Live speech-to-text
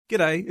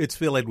G'day, it's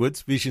Phil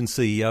Edwards, Vision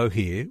CEO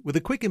here, with a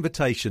quick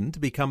invitation to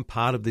become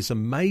part of this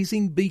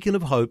amazing beacon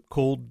of hope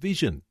called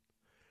Vision.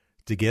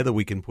 Together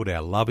we can put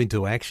our love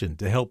into action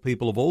to help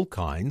people of all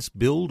kinds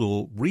build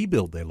or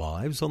rebuild their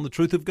lives on the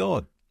truth of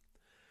God.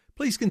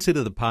 Please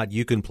consider the part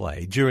you can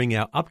play during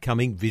our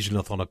upcoming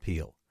Visionathon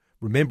appeal,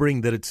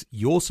 remembering that it's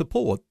your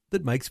support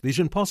that makes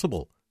Vision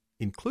possible,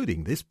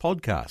 including this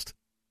podcast.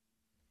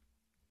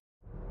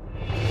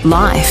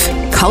 Life,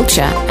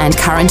 culture and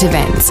current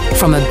events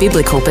from a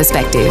biblical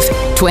perspective.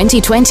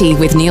 2020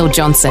 with Neil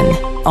Johnson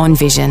on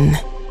Vision.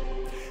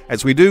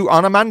 As we do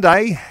on a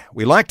Monday,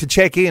 we like to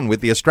check in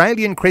with the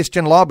Australian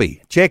Christian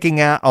Lobby.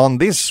 Checking out on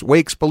this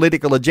week's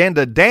political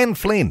agenda, Dan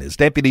Flynn is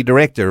Deputy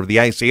Director of the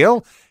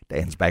ACL.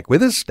 Dan's back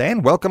with us.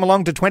 Dan, welcome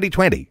along to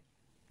 2020.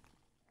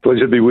 Pleasure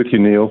to be with you,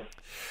 Neil.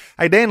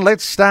 Hey Dan,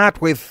 let's start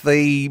with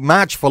the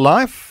March for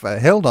Life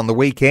held on the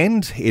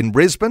weekend in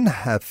Brisbane.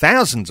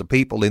 Thousands of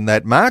people in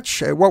that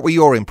march. What were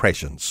your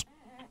impressions?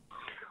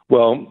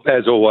 Well,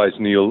 as always,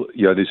 Neil,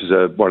 this is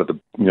one of the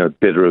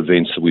better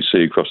events that we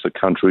see across the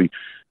country.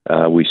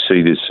 We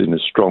see this in a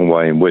strong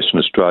way in Western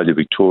Australia,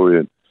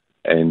 Victoria,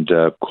 and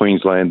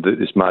Queensland.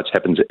 This march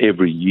happens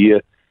every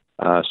year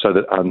so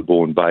that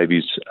unborn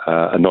babies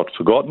are not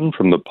forgotten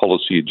from the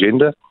policy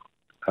agenda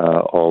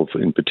of,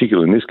 in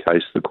particular in this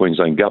case, the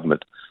Queensland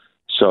government.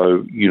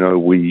 So,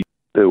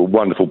 there were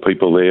wonderful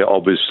people there.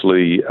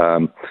 Obviously,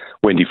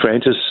 Wendy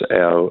Francis,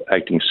 our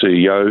acting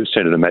CEO,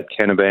 Senator Matt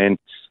Canavan,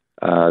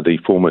 the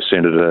former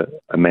Senator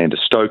Amanda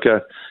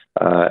Stoker,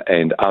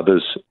 and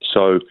others.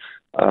 So,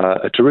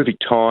 a terrific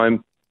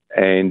time.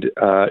 And,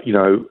 I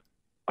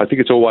think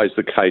it's always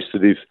the case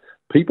that if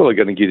people are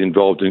going to get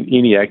involved in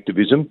any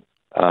activism,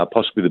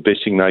 possibly the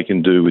best thing they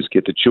can do is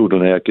get the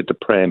children out, get the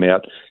pram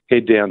out,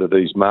 head down to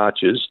these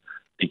marches,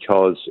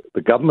 because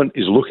the government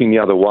is looking the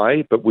other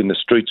way, but when the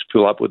streets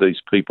fill up with these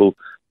people,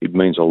 it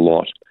means a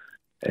lot.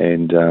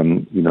 And,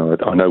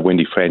 I know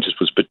Wendy Francis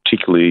was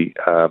particularly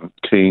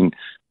keen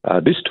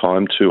this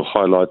time to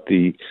highlight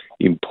the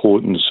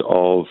importance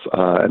of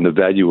and the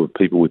value of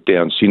people with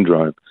Down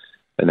syndrome,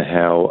 and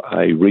how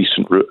a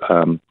recent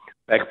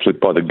backflip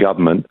by the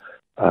government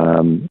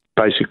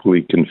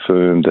basically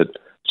confirmed that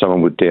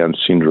someone with Down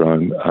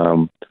syndrome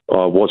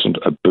wasn't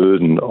a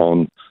burden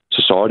on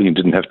society and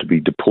didn't have to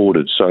be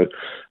deported. So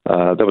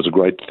that was a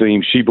great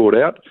theme she brought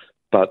out.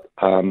 But,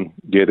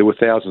 there were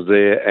thousands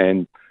there,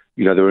 and,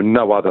 there were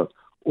no other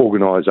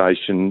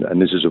organisation,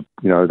 and this is,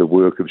 the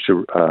work of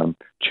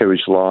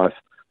Cherish Life,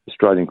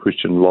 Australian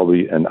Christian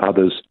Lobby and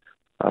others.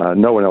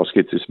 No one else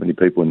gets this many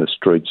people in the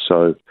streets.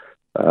 So,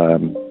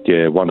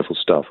 wonderful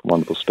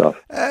stuff.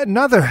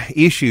 Another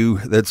issue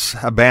that's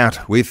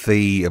about with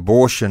the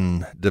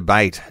abortion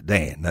debate,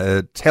 Dan,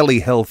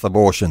 telehealth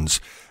abortions.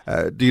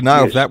 Do you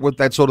know if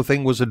that sort of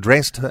thing was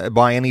addressed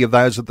by any of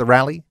those at the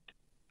rally?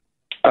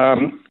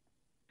 I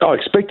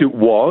expect it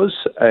was,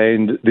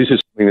 and this is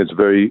something that's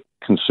very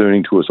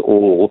concerning to us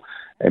all,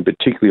 and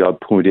particularly I'd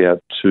point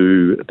out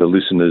to the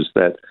listeners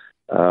that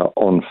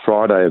on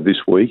Friday of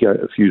this week,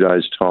 a few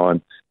days'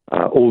 time,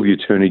 all the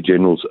Attorney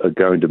Generals are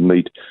going to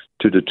meet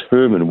to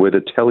determine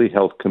whether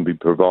telehealth can be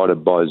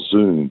provided by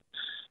Zoom.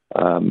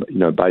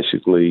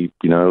 Basically,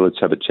 let's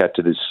have a chat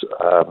to this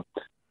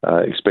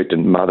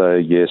expectant mother.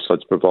 Yes,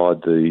 let's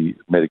provide the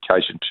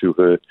medication to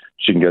her.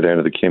 She can go down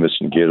to the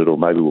chemist and get it, or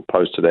maybe we'll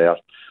post it out.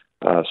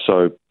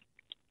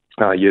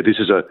 This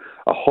is a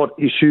hot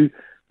issue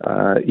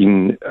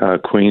in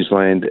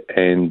Queensland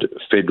and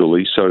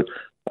federally. So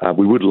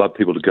we would love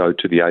people to go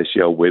to the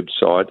ACL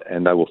website,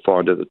 and they will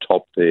find at the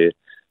top there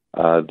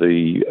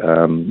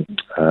the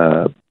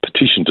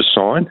petition to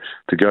sign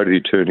to go to the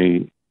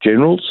Attorney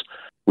Generals.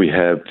 We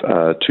have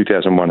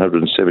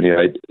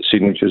 2,178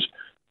 signatures.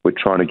 We're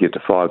trying to get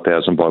to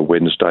 5,000 by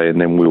Wednesday, and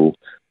then we'll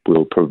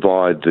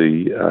provide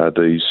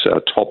these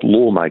top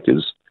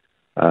lawmakers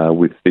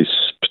with this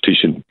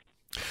petition.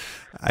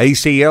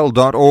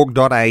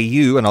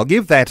 acl.org.au, and I'll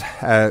give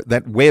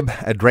that web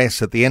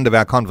address at the end of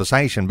our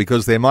conversation,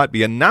 because there might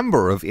be a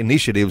number of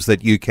initiatives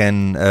that you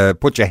can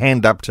put your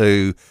hand up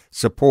to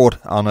support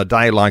on a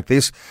day like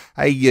this.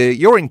 Hey,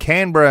 you're in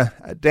Canberra,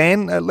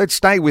 Dan. Let's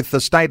stay with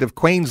the state of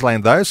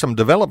Queensland, though. Some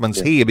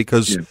developments here,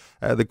 because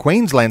the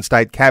Queensland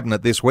State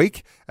Cabinet this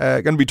week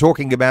going to be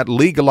talking about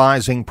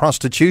legalising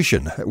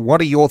prostitution.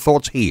 What are your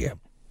thoughts here?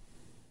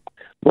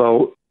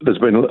 Well, there's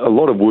been a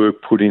lot of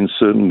work put in,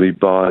 certainly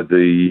by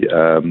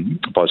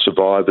by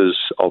survivors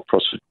of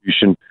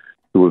prostitution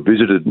who have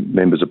visited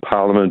members of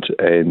Parliament,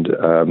 and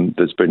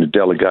there's been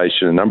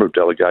a number of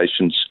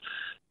delegations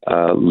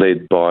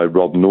led by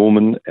Rob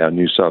Norman, our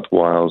New South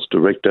Wales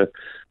director,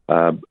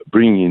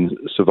 bringing in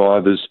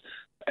survivors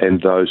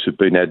and those who've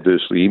been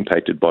adversely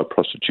impacted by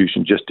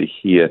prostitution, just to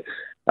hear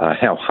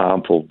how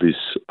harmful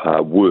this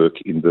work,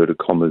 inverted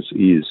commas,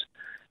 is.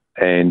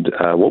 And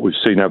what we've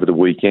seen over the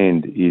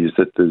weekend is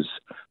that there's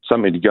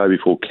something to go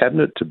before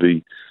Cabinet to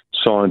be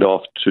signed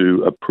off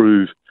to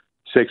approve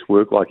sex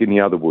work like any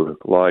other work,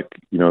 like,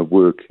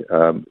 work,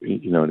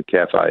 in a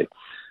cafe.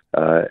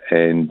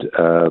 And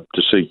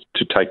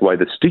to take away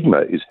the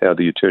stigma is how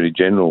the Attorney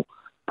General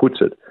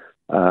puts it.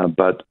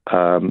 but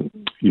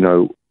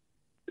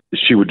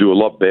she would do a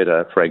lot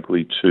better,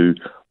 frankly, to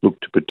look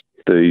to protect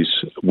these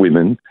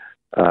women,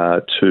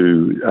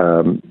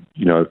 to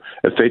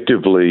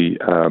effectively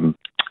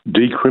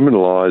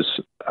decriminalise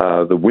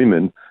the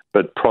women,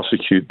 but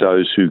prosecute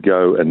those who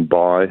go and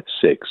buy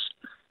sex,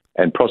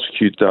 and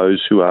prosecute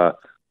those who are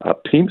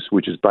pimps,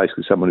 which is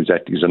basically someone who's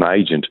acting as an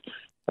agent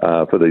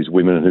for these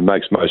women and who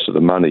makes most of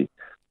the money.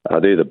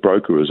 They're the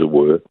broker, as it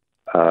were,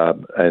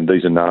 and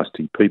these are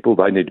nasty people.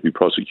 They need to be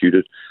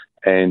prosecuted,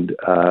 and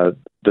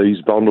these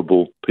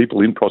vulnerable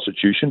people in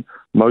prostitution,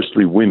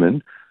 mostly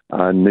women,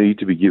 need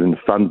to be given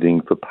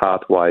funding for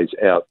pathways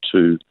out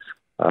to,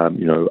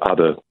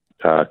 other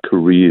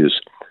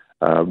careers,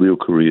 real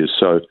careers.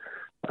 So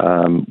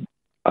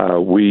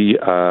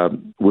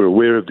we're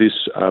aware of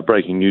this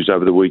breaking news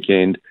over the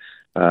weekend,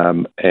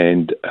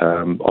 and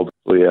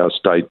obviously our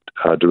state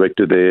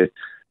director there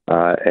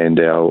and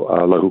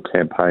our local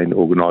campaign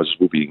organisers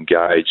will be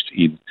engaged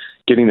in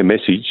getting the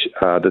message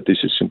that this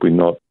is simply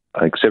not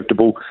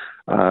acceptable.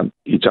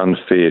 It's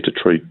unfair to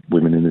treat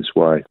women in this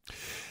way.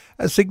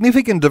 A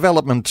significant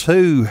development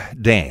too,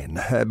 Dan,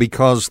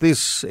 because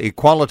this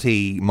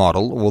equality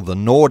model, or the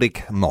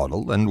Nordic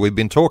model, and we've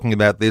been talking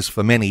about this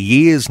for many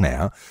years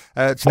now,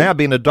 it's now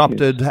been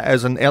adopted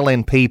as an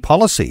LNP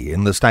policy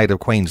in the state of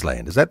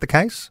Queensland. Is that the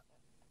case?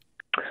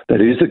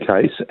 That is the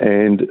case,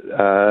 and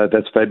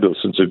that's fabulous.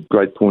 It's a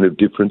great point of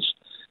difference.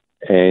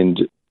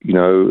 And,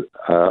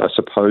 I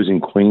suppose in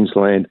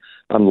Queensland,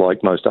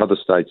 unlike most other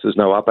states, there's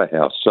no upper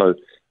house. So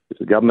if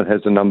the government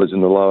has the numbers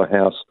in the lower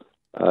house,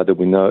 that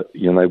we know,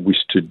 they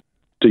wish to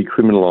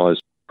decriminalise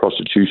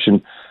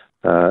prostitution,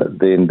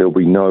 then there'll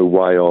be no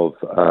way of,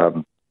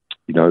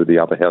 the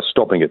upper house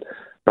stopping it.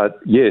 But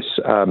yes,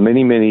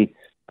 many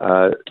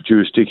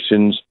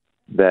jurisdictions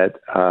that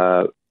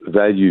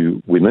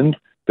value women,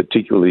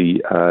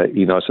 particularly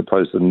in, I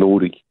suppose, the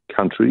Nordic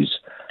countries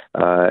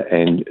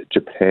and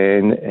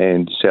Japan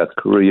and South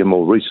Korea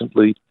more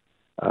recently,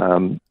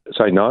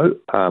 say no.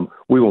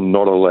 We will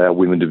not allow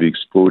women to be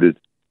exploited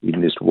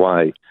in this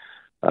way.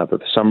 But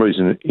for some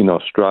reason in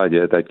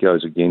Australia, that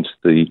goes against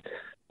the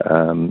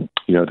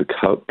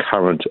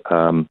current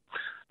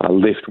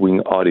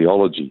left-wing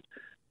ideology.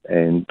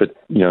 But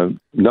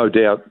no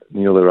doubt,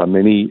 Neil, there are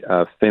many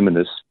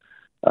feminists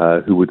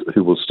who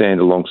will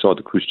stand alongside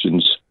the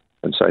Christians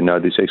and say, no,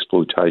 this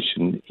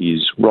exploitation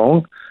is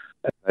wrong.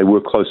 And they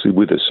work closely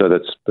with us, so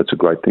that's a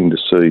great thing to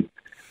see.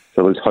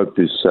 So let's hope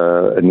this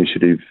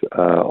initiative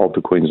of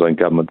the Queensland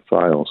government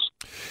fails.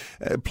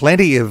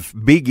 Plenty of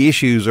big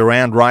issues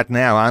around right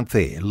now, aren't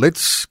there?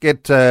 Let's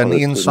get an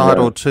insight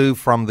or two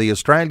from the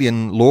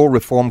Australian Law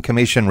Reform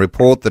Commission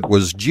report that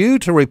was due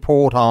to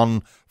report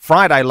on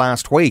Friday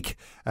last week.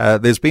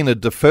 There's been a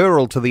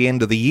deferral to the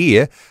end of the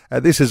year.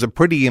 This is a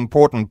pretty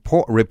important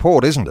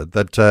report, isn't it,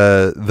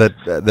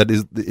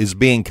 that is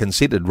being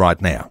considered right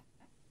now?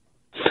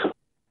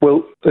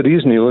 Well, it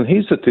is, Neil, and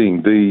here's the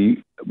thing.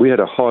 We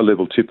had a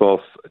high-level tip-off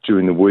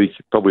during the week,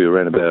 probably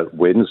around about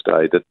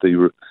Wednesday, that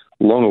the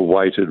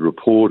long-awaited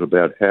report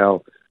about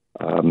how,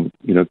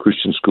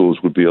 Christian schools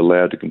would be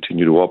allowed to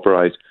continue to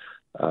operate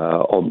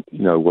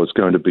was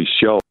going to be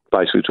shelved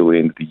basically till the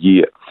end of the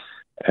year.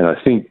 And I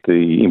think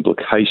the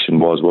implication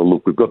was, well,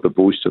 look, we've got the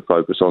voice to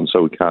focus on,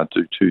 so we can't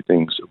do two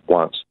things at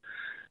once.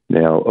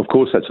 Now, of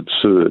course, that's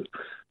absurd.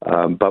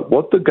 But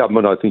what the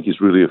government, I think,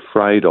 is really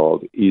afraid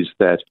of is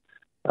that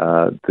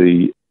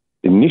the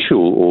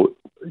initial or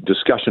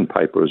discussion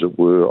paper, as it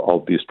were,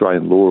 of the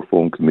Australian Law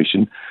Reform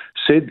Commission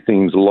said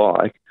things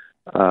like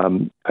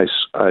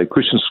a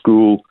Christian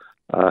school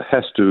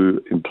has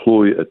to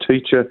employ a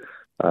teacher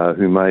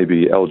who may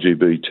be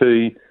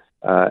LGBT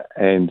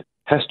and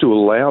has to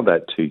allow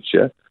that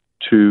teacher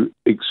to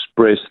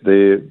express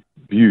their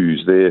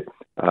views, their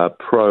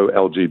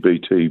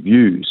pro-LGBT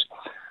views.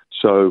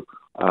 So,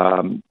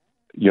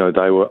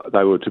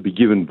 they were to be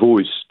given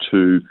voice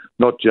to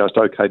not just,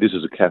 okay, this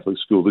is a Catholic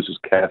school, this is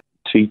Catholic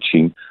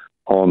teaching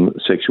on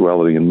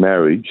sexuality and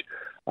marriage,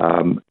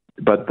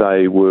 but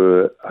they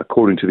were,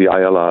 according to the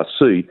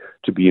ALRC,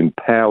 to be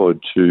empowered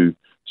to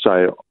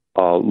say,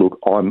 oh, look,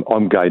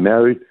 I'm gay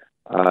married,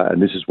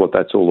 and this is what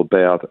that's all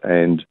about,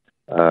 and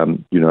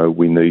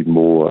we need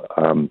more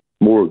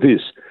of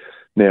this.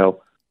 Now,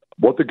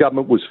 what the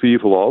government was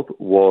fearful of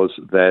was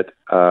that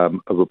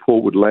a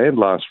report would land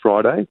last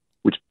Friday,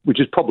 which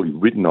is probably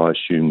written, I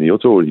assume, Neil.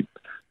 It's already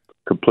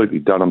completely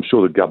done. I'm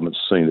sure the government's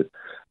seen it.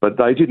 But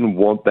they didn't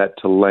want that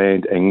to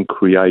land and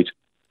create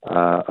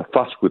a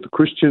fuss with the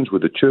Christians,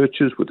 with the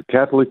churches, with the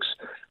Catholics,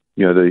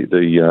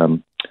 the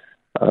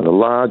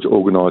large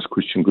organised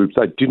Christian groups.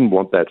 They didn't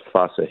want that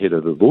fuss ahead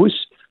of the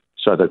voice,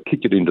 so they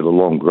kicked it into the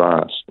long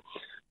grass.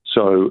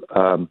 So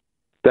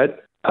that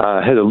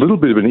had a little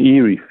bit of an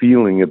eerie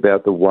feeling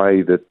about the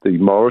way that the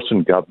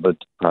Morrison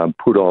government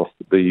put off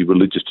the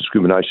religious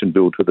discrimination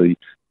bill to the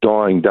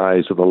dying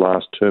days of the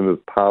last term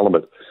of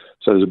Parliament.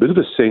 So there's a bit of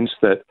a sense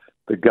that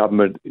the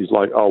government is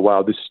like, oh,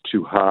 wow, this is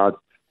too hard.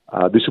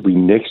 This will be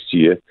next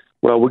year.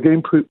 Well, we're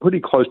getting pretty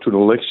close to an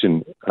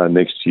election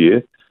next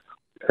year.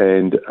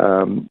 And,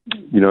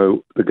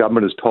 the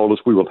government has told us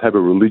we will have a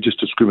religious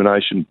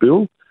discrimination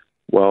bill.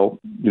 Well,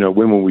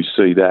 when will we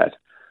see that?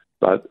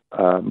 But,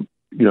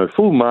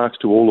 full marks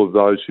to all of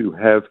those who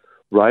have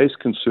raised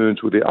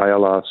concerns with the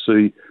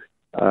ALRC.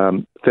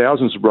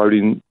 Thousands wrote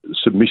in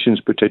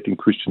submissions protecting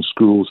Christian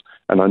schools,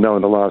 and I know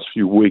in the last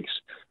few weeks,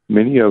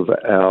 many of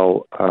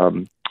our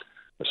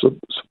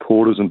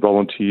supporters and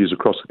volunteers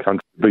across the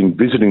country have been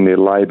visiting their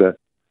Labor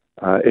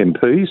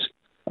MPs,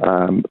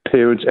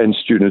 parents and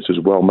students as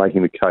well,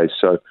 making the case.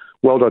 So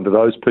well done to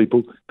those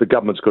people. The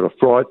government's got a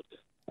fright,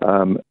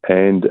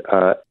 and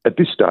at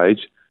this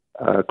stage,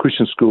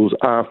 Christian schools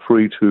are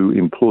free to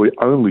employ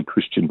only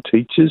Christian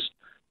teachers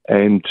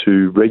and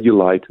to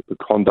regulate the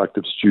conduct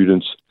of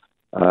students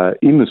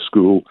in the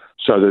school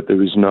so that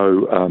there is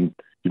no,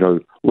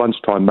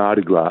 lunchtime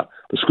Mardi Gras.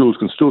 The schools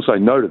can still say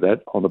no to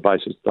that on the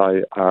basis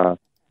they are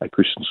a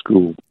Christian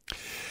school.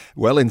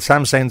 Well, in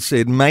some sense,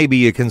 it may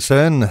be a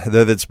concern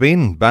that it's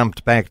been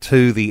bumped back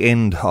to the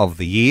end of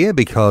the year,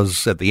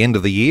 because at the end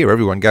of the year,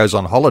 everyone goes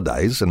on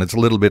holidays, and it's a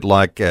little bit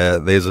like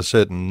there's a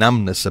certain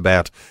numbness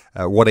about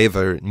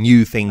whatever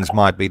new things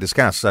might be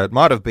discussed. So it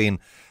might have been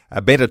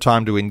a better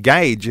time to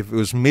engage if it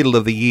was middle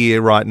of the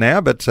year right now,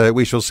 but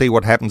we shall see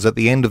what happens at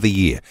the end of the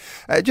year.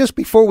 Just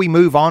before we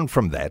move on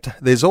from that,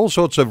 there's all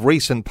sorts of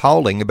recent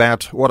polling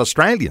about what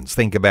Australians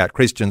think about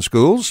Christian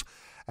schools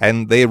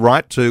and their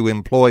right to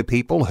employ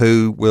people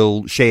who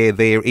will share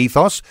their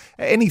ethos.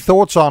 Any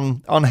thoughts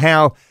on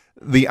how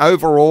the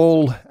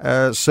overall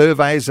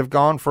surveys have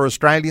gone for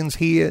Australians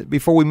here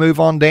before we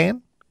move on,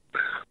 Dan?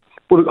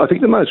 Well, I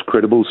think the most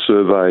credible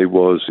survey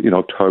was in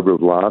October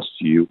of last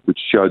year, which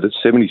showed that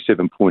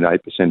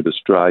 77.8% of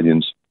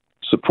Australians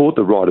support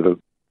the right of a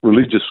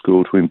religious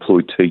school to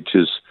employ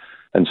teachers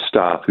and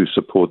staff who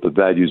support the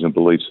values and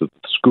beliefs of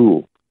the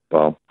school.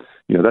 Well,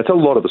 that's a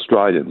lot of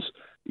Australians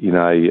in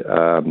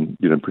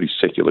a pretty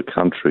secular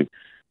country.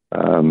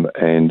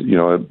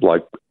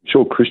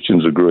 Sure,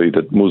 Christians agree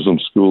that Muslim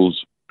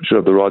schools should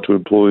have the right to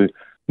employ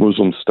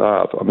Muslim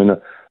staff. I mean,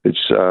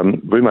 it's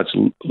very much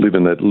live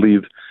and let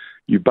live.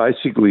 You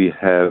basically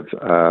have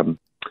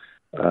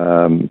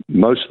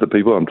most of the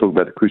people, I'm talking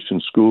about the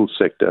Christian school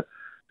sector,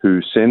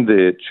 who send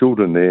their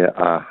children there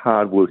are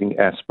hardworking,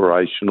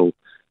 aspirational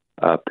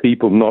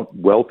people, not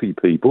wealthy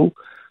people,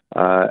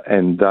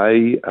 and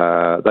they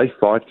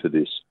fight for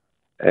this.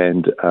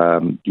 And,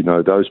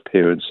 those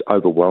parents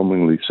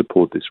overwhelmingly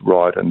support this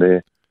right, and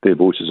their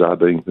voices are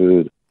being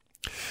heard.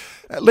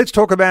 Let's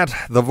talk about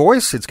The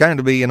Voice. It's going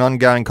to be an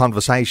ongoing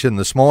conversation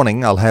this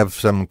morning. I'll have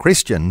some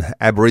Christian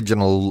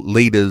Aboriginal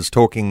leaders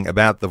talking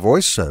about The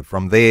Voice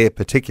from their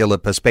particular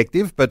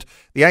perspective, but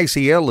the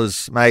ACL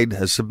has made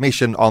a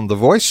submission on The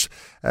Voice.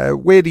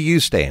 Where do you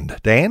stand,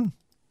 Dan?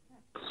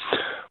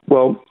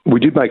 Well, we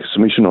did make a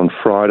submission on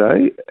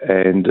Friday,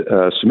 and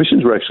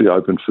submissions were actually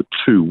open for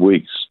 2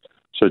 weeks.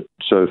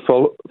 So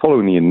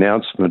following the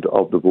announcement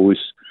of The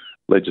Voice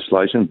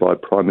legislation by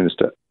Prime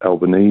Minister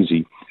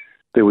Albanese,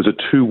 there was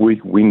a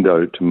 2-week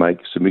window to make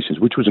submissions,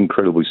 which was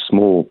incredibly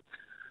small.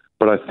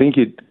 But I think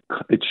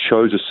it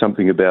shows us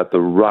something about the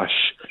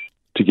rush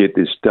to get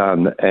this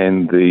done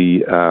and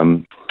the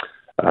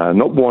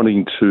not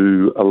wanting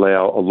to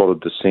allow a lot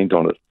of dissent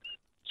on it.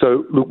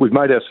 So, look, we've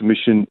made our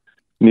submission.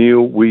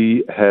 Neil,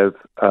 we have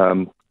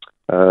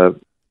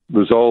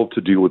resolved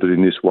to deal with it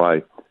in this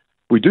way.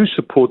 We do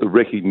support the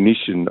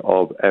recognition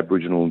of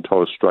Aboriginal and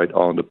Torres Strait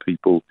Islander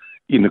people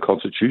in the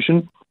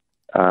Constitution.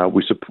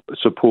 We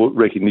support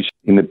recognition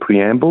in the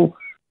preamble,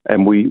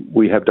 and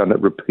we have done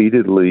it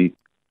repeatedly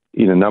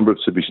in a number of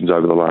submissions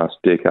over the last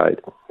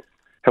decade.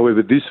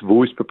 However, this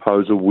voice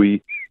proposal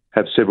we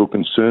have several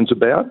concerns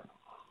about.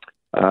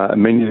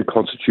 Amending the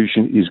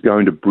Constitution is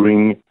going to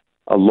bring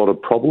a lot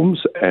of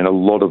problems and a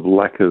lot of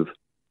lack of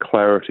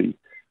clarity.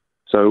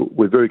 So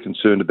we're very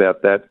concerned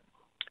about that,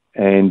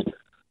 and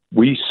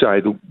we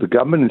say the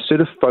government,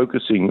 instead of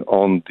focusing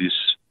on this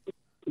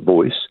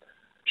voice,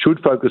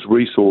 should focus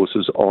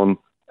resources on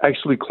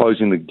actually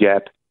closing the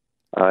gap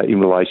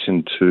in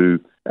relation to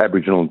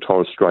Aboriginal and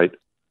Torres Strait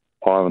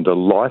Islander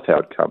life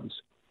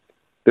outcomes.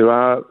 There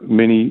are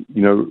many,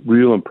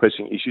 real and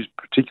pressing issues,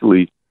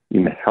 particularly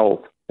in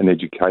health and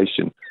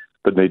education,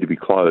 that need to be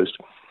closed.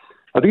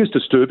 I think it's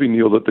disturbing,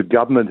 Neil, that the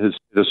government has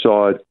set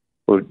aside,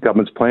 or the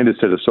government's plan to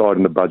set aside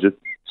in the budget,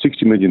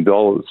 $60 million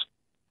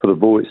for The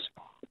Voice,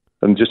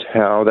 and just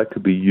how that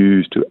could be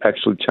used to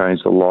actually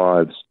change the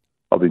lives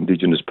of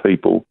Indigenous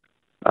people.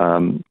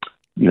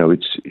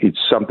 It's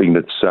something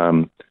that's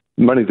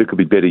money that could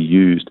be better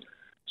used.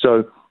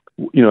 So,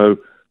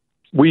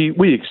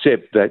 we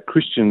accept that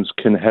Christians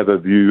can have a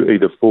view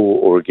either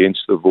for or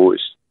against The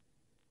Voice,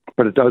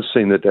 but it does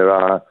seem that there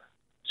are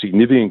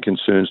significant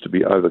concerns to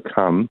be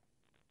overcome,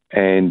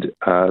 and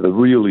the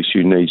real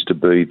issue needs to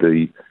be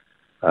the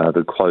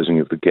closing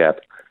of the gap.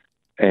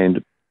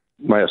 And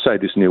may I say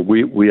this, Neil,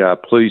 we are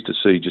pleased to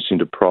see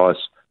Jacinta Price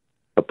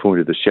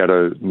appointed the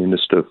Shadow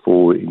Minister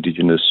for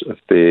Indigenous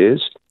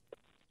Affairs,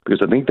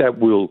 because I think that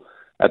will,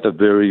 at the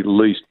very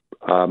least,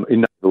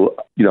 enable,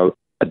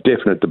 a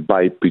definite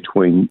debate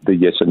between the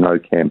yes and no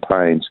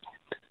campaigns.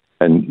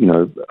 and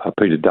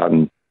Peter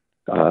Dutton,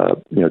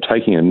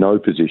 taking a no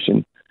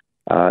position,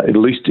 at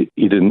least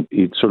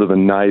it sort of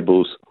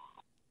enables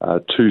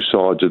two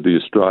sides of the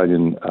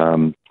Australian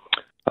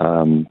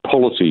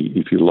policy,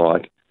 if you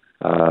like,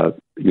 to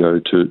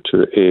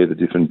air the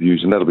different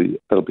views, and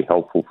that'll be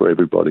helpful for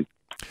everybody.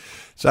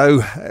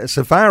 So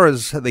far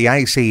as the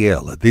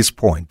ACL at this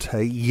point,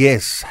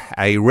 yes,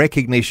 a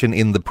recognition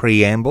in the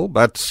preamble,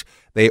 but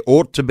there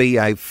ought to be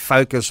a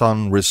focus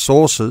on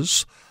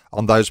resources,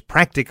 on those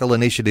practical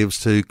initiatives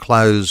to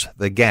close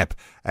the gap.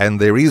 And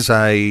there is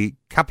a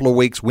couple of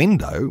weeks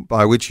window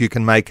by which you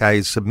can make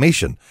a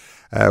submission.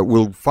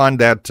 We'll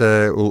find out.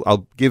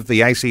 I'll give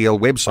the ACL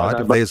website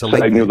if there's a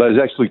link. Neil, that is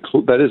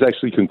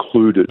actually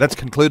concluded. That's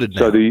concluded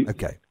now. So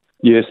okay.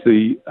 Yes,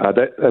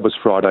 that was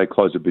Friday,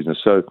 close of business.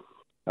 So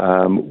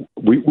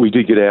we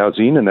did get ours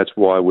in, and that's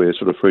why we're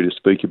sort of free to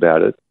speak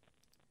about it.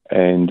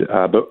 And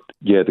but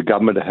yeah, the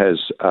government has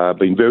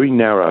been very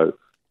narrow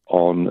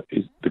on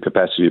the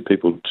capacity of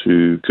people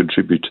to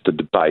contribute to the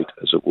debate,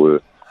 as it were.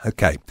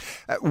 Okay.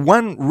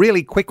 One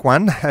really quick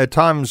one.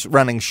 Time's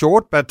running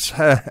short, but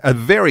a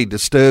very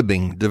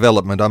disturbing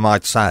development, I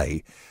might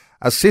say.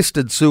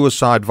 Assisted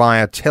suicide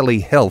via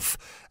telehealth.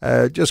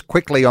 Just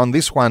quickly on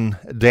this one,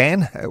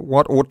 Dan,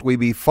 what ought we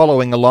be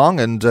following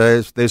along? And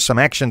there's some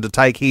action to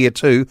take here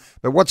too.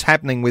 But what's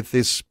happening with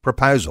this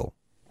proposal?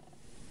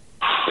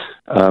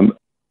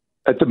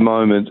 At the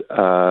moment,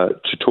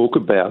 to talk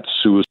about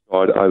suicide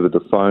over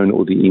the phone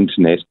or the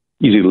internet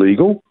is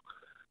illegal,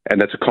 and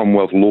that's a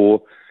Commonwealth law.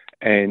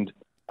 And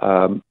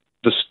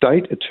the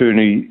state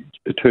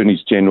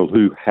attorneys general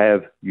who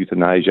have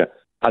euthanasia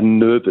are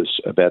nervous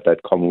about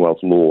that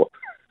Commonwealth law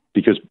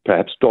because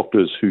perhaps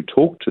doctors who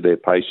talk to their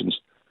patients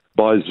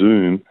by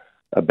Zoom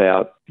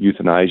about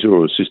euthanasia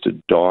or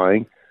assisted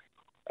dying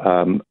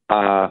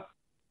are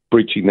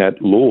breaching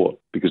that law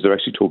because they're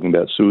actually talking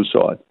about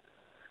suicide.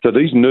 So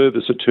these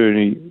nervous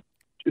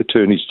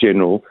attorneys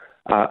general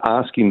are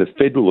asking the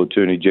federal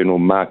Attorney General,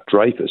 Mark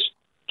Dreyfus,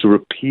 to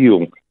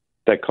repeal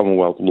that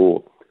Commonwealth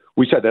law.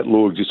 We say that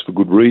law exists for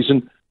good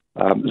reason.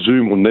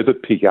 Zoom will never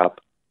pick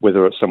up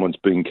whether someone's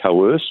being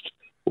coerced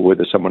or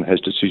whether someone has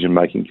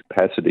decision-making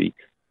capacity.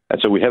 And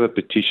so we have a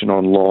petition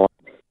online.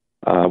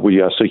 We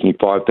are seeking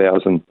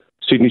 5,000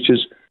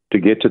 signatures to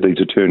get to these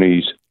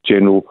attorneys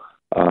general,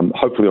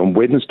 hopefully on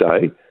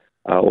Wednesday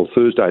or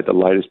Thursday at the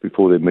latest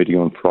before their meeting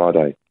on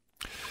Friday.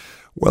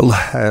 Well,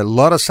 a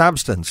lot of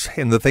substance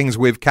in the things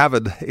we've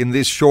covered in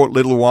this short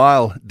little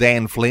while,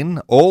 Dan Flynn.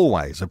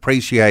 Always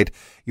appreciate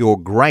your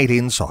great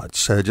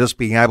insights, just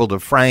being able to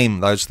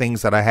frame those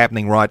things that are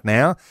happening right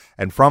now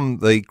and from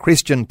the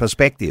Christian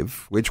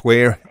perspective, which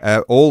we're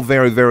all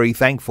very, very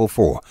thankful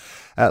for.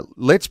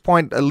 Let's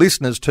point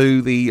listeners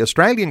to the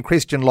Australian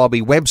Christian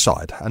Lobby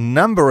website, a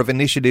number of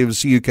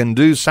initiatives you can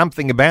do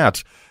something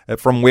about.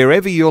 From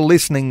wherever you're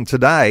listening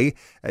today,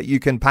 you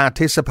can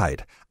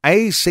participate.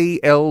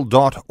 acl.org.au,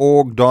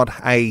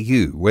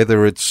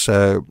 whether it's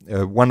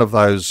one of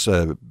those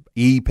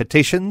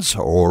e-petitions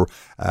or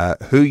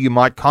who you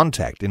might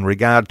contact in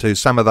regard to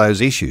some of those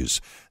issues.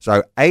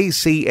 So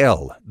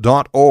acl.org.au.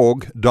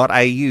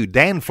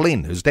 Dan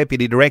Flynn, who's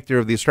Deputy Director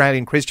of the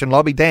Australian Christian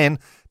Lobby. Dan,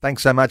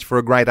 thanks so much for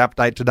a great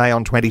update today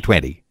on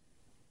 2020.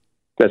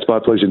 That's my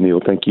pleasure, Neil.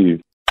 Thank you.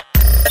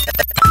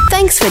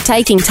 Thanks for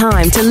taking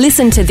time to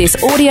listen to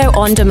this audio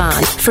on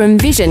demand from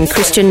Vision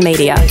Christian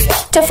Media.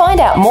 To find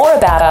out more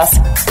about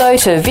us, go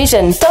to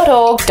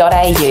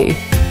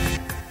vision.org.au.